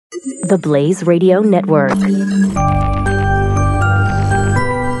The Blaze Radio Network.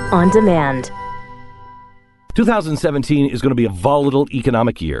 On demand. 2017 is going to be a volatile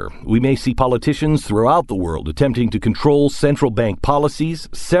economic year. We may see politicians throughout the world attempting to control central bank policies.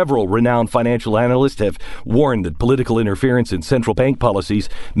 Several renowned financial analysts have warned that political interference in central bank policies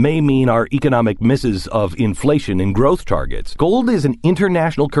may mean our economic misses of inflation and growth targets. Gold is an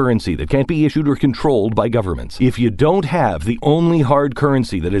international currency that can't be issued or controlled by governments. If you don't have the only hard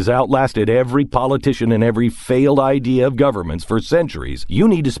currency that has outlasted every politician and every failed idea of governments for centuries, you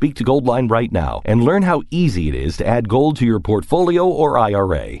need to speak to Goldline right now and learn how easy it is to add gold to your portfolio or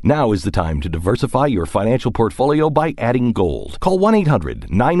IRA. Now is the time to diversify your financial portfolio by adding gold. Call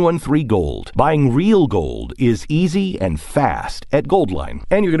 1-800-913-GOLD. Buying real gold is easy and fast at Goldline.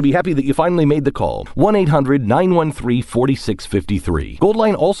 And you're going to be happy that you finally made the call. 1-800-913-4653.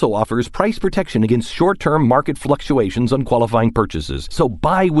 Goldline also offers price protection against short-term market fluctuations on qualifying purchases. So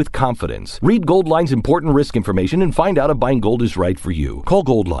buy with confidence. Read Goldline's important risk information and find out if buying gold is right for you. Call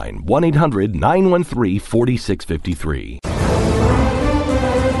Goldline. 1-800-913-4653.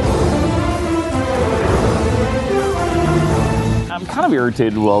 I'm kind of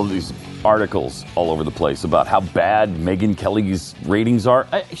irritated with all these articles all over the place about how bad Megyn Kelly's ratings are.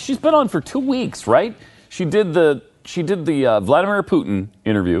 She's been on for 2 weeks, right? She did the Vladimir Putin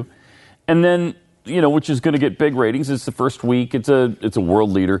interview, and then, which is going to get big ratings. It's the first week. It's a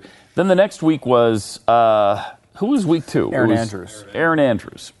world leader. Then the next week was who was week 2? Erin Andrews. Erin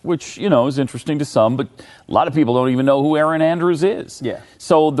Andrews, which, is interesting to some, but a lot of people don't even know who Erin Andrews is. Yeah.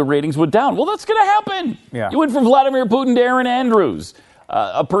 So the ratings went down. Well, that's going to happen. Yeah. You went from Vladimir Putin to Erin Andrews,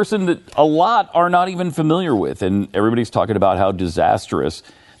 a person that a lot are not even familiar with. And everybody's talking about how disastrous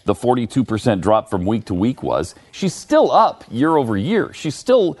the 42% drop from week to week was. She's still up year over year. She's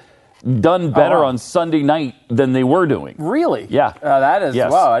still done better on Sunday night than they were doing. Really? Yeah. That is,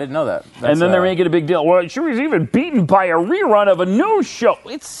 yes. Wow, I didn't know that. And then they're making a big deal. Well, she was even beaten by a rerun of a news show.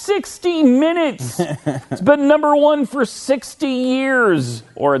 It's 60 Minutes. It's been number one for 60 years,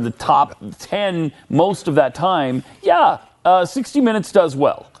 or in the top 10 most of that time. Yeah, 60 Minutes does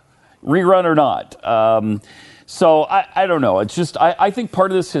well, rerun or not. So I don't know. It's just, I think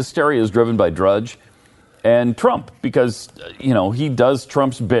part of this hysteria is driven by Drudge and Trump, because, he does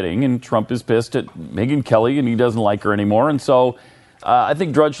Trump's bidding, and Trump is pissed at Megyn Kelly, and he doesn't like her anymore. And so I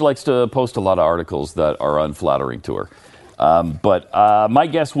think Drudge likes to post a lot of articles that are unflattering to her. But my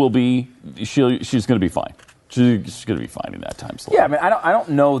guess will be she's going to be fine. She's going to be fine in that time slot. Yeah, I mean, I don't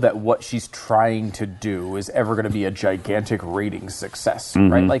know that what she's trying to do is ever going to be a gigantic ratings success,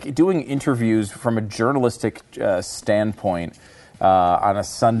 right? Like, doing interviews from a journalistic standpoint on a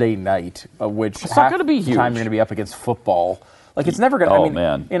Sunday night, which it's not going to be huge. Time you're going to be up against football. Like, it's never going to. Oh,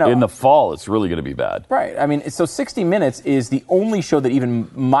 man. In the fall, it's really going to be bad. Right. I mean, so 60 Minutes is the only show that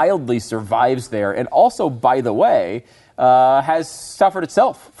even mildly survives there. And also, by the way, has suffered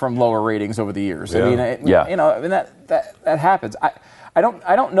itself from lower ratings over the years. Yeah. I mean, that happens. I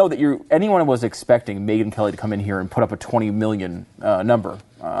don't know that anyone was expecting Megyn Kelly to come in here and put up a 20 million number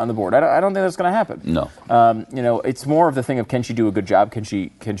on the board. I don't think that's going to happen. No. It's more of the thing of, can she do a good job? Can she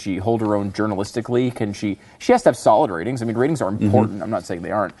hold her own journalistically? She has to have solid ratings. I mean, ratings are important. I'm not saying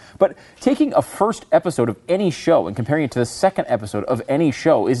they aren't. But taking a first episode of any show and comparing it to the second episode of any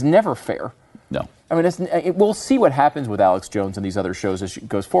show is never fair. No. I mean, we'll see what happens with Alex Jones and these other shows as she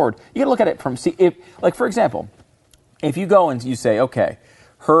goes forward. You got to look at it for example, if you go and you say, okay,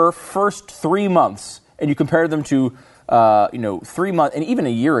 her first 3 months, and you compare them to 3 months, and even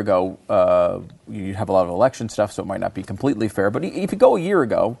a year ago, you have a lot of election stuff, so it might not be completely fair. But if you go a year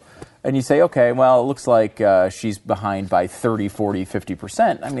ago and you say, okay, well, it looks like she's behind by 30, 40,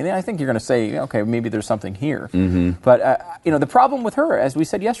 50%, I mean, I think you're going to say, okay, maybe there's something here. But, the problem with her, as we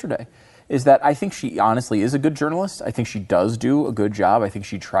said yesterday, is that I think she honestly is a good journalist. I think she does do a good job. I think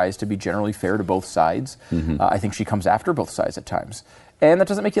she tries to be generally fair to both sides. I think she comes after both sides at times. And that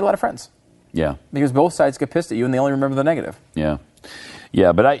doesn't make you a lot of friends. Yeah. Because both sides get pissed at you and they only remember the negative. Yeah.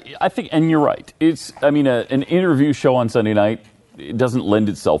 Yeah, but I think, and you're right. An interview show on Sunday night, it doesn't lend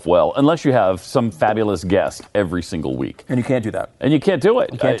itself well unless you have some fabulous guest every single week. And you can't do that. And you can't do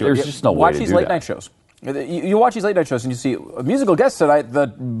it. You can't do it. There's just no way Watch to these do late that. night shows. You watch these late night shows and you see a musical guest tonight, the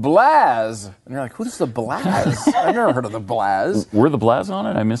Blaz. And you're like, who's the Blaz? I've never heard of the Blaz. Were the Blaz on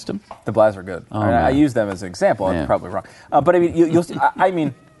it? I missed them. The Blaz are good. Oh, I use them as an example. I'm probably wrong. But I mean, you'll see,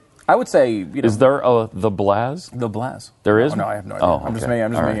 I would say, is there the Blaz? The Blaz. There is? No, I have no idea. Oh, I'm just okay.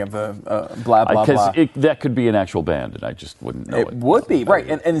 making up the blah, blah, blah. Because that could be an actual band, and I just wouldn't know it. It would be, right.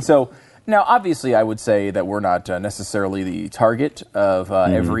 And so, Now, obviously, I would say that we're not necessarily the target of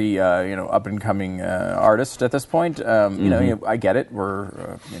every up and coming artist at this point. I get it. We're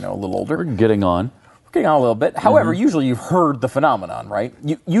a little older. We're getting on. We're getting on a little bit. However, usually you've heard the phenomenon, right?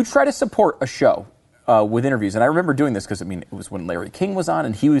 You try to support a show with interviews, and I remember doing this because it was when Larry King was on,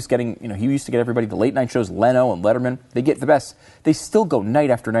 and he was getting he used to get everybody the late night shows, Leno and Letterman. They get the best. They still go night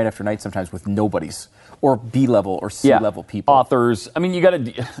after night after night, sometimes with nobodies. Or B-level or C-level people. Authors. I mean, you got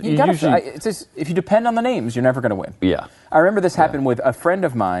to... if you depend on the names, you're never going to win. Yeah. I remember this happened with a friend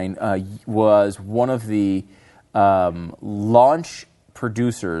of mine was one of the launch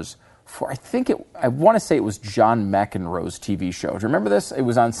producers for, I want to say it was John McEnroe's TV show. Do you remember this? It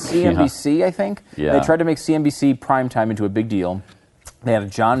was on CNBC, I think. Yeah. They tried to make CNBC primetime into a big deal. They had a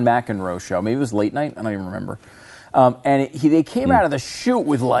John McEnroe show. Maybe it was late night. I don't even remember. They came out of the chute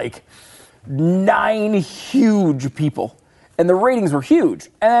with 9 huge people, and the ratings were huge.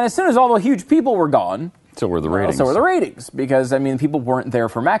 And then as soon as all the huge people were gone, so were the ratings. Because people weren't there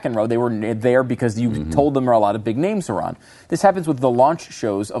for McEnroe; they were there because you told them a lot of big names were on. This happens with the launch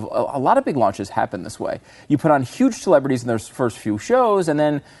shows. Of a lot of big launches happen this way. You put on huge celebrities in their first few shows, and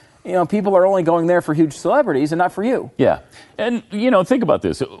then people are only going there for huge celebrities and not for you. Yeah, and think about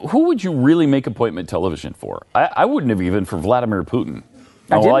this: who would you really make appointment television for? I wouldn't have even for Vladimir Putin.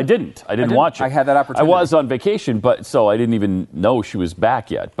 I didn't watch it. I had that opportunity. I was on vacation, so I didn't even know she was back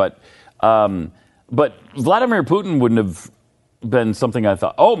yet. But Vladimir Putin wouldn't have been something I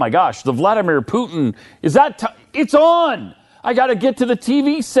thought, oh my gosh, the Vladimir Putin, it's on! I got to get to the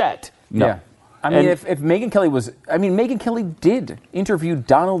TV set. No. Yeah. If Megyn Kelly Megyn Kelly did interview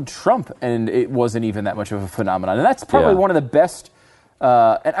Donald Trump, and it wasn't even that much of a phenomenon. And that's probably one of the best...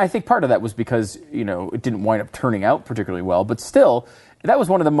 and I think part of that was because, it didn't wind up turning out particularly well, but still... That was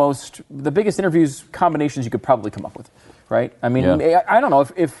one of the biggest interviews combinations you could probably come up with, right? I don't know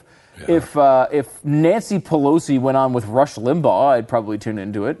if Nancy Pelosi went on with Rush Limbaugh, I'd probably tune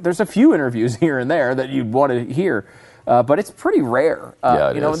into it. There's a few interviews here and there that you'd want to hear, but it's pretty rare.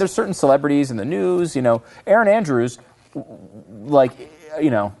 There's certain celebrities in the news. Erin Andrews,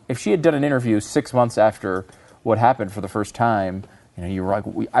 if she had done an interview 6 months after what happened for the first time. You were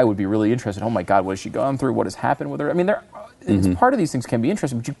I would be really interested. Oh my God, what has she gone through? What has happened with her? Part of these things can be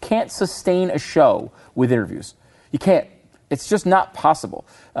interesting, but you can't sustain a show with interviews. You can't. It's just not possible.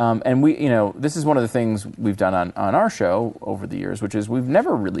 And this is one of the things we've done on our show over the years, which is we've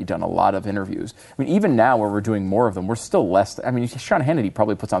never really done a lot of interviews. Even now where we're doing more of them, we're still less. Sean Hannity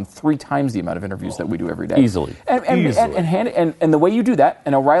probably puts on 3 times the amount of interviews that we do every day. Easily. And the way you do that,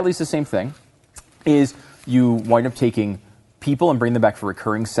 and O'Reilly's the same thing, is you wind up taking people and bring them back for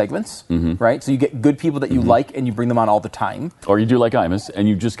recurring segments, right? So you get good people that you like and you bring them on all the time. Or you do like Imus, and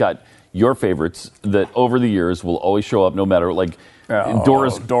you've just got your favorites that over the years will always show up no matter,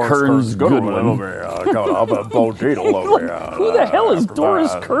 Doris Kearns Goodwin. Bo Dietl over here. Who the hell is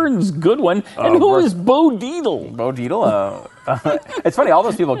Doris Kearns Goodwin, and who is Bo Dietl? Bo Dietl? It's funny, all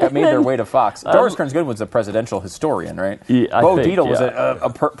those people made their way to Fox. Doris Kearns Goodwin's a presidential historian, right? Yeah, Bo Dietl was a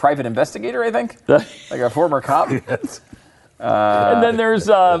private investigator, I think? Like a former cop? Yes. And then there's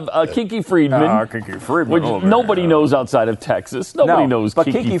Kiki Friedman, which nobody knows outside of Texas. Nobody knows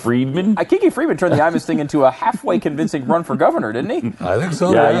Kiki Friedman. Kiki Friedman turned the Imus thing into a halfway convincing run for governor, didn't he? I think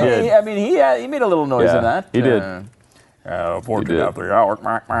so. Yeah, he did. He made a little noise in that. He did. Working out 3 hours.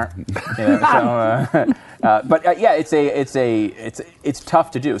 It's tough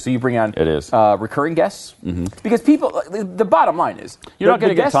to do. So you bring on recurring guests because people. The bottom line is you're not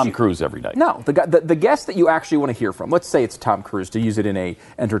going to get Tom Cruise every night. No, the guest that you actually want to hear from. Let's say it's Tom Cruise to use it in a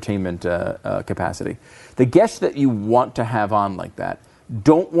entertainment capacity. The guests that you want to have on like that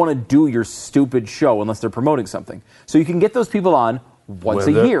don't want to do your stupid show unless they're promoting something. So you can get those people on once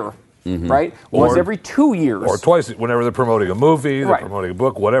a year. Right? Once every 2 years. Or twice, whenever they're promoting a movie, they're promoting a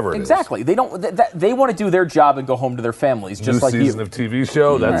book, whatever it is. Exactly. They don't. They want to do their job and go home to their families, just like you. New season of TV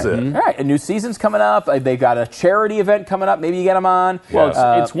show, that's it. All right, a new season's coming up. They got a charity event coming up. Maybe you get them on.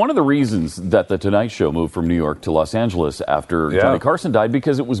 Well, it's one of the reasons that The Tonight Show moved from New York to Los Angeles after Johnny Carson died,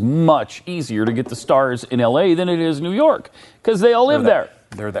 because it was much easier to get the stars in L.A. than it is New York, because they all live there.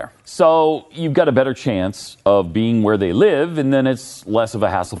 They're there. So you've got a better chance of being where they live, and then it's less of a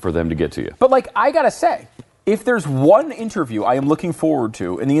hassle for them to get to you. But, I got to say, if there's one interview I am looking forward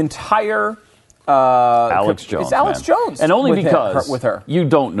to in the entire... Alex Jones. It's Alex Jones. And only because with her. You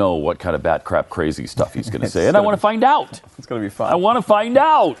don't know what kind of bat crap crazy stuff he's going to say, and I want to find out. It's going to be fun. I want to find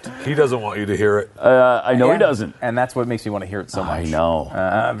out. He doesn't want you to hear it. I know he doesn't. And that's what makes me want to hear it so much. I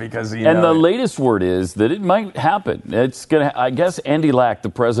know. Because, the latest word is that it might happen. It's going to. I guess Andy Lack, the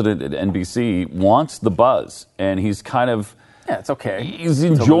president at NBC, wants the buzz, and he's kind of Yeah, it's okay. He's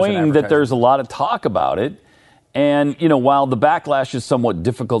enjoying that there's a lot of talk about it. And, while the backlash is somewhat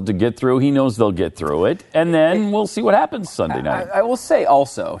difficult to get through, he knows they'll get through it. And then we'll see what happens Sunday night. I will say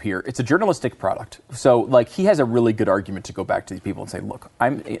also here, it's a journalistic product. So, he has a really good argument to go back to these people and say, look,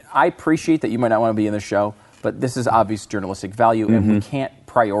 I appreciate that you might not want to be in the show, but this is obvious journalistic value, and we can't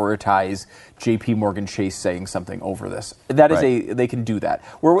prioritize J.P. Morgan Chase saying something over this. That is they can do that.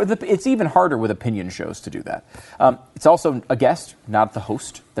 It's even harder with opinion shows to do that. It's also a guest, not the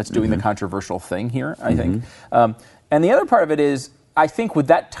host, that's doing the controversial thing here, I think. And the other part of it is, I think with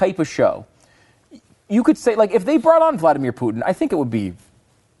that type of show, you could say, if they brought on Vladimir Putin, I think it would be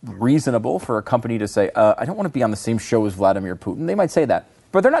reasonable for a company to say, I don't want to be on the same show as Vladimir Putin. They might say that.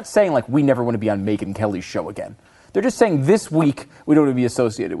 But they're not saying, we never want to be on Megyn Kelly's show again. They're just saying this week we don't want to be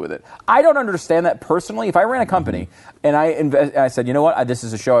associated with it. I don't understand that personally. If I ran a company and I said, you know what, this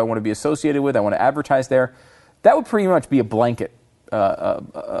is a show I want to be associated with, I want to advertise there, that would pretty much be a blanket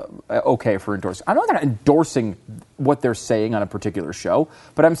okay for endorsing. I'm not endorsing what they're saying on a particular show,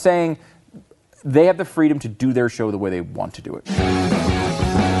 but I'm saying they have the freedom to do their show the way they want to do it.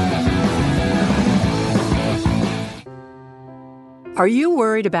 Are you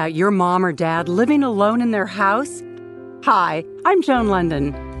worried about your mom or dad living alone in their house? Hi, I'm Joan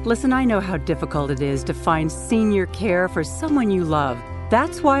London. Listen, I know how difficult it is to find senior care for someone you love.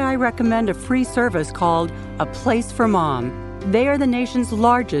 That's why I recommend a free service called A Place for Mom. They are the nation's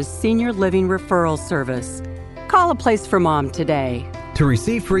largest senior living referral service. Call A Place for Mom today. To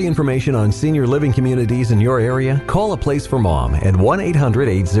receive free information on senior living communities in your area, call A Place for Mom at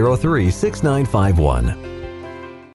 1-800-803-6951.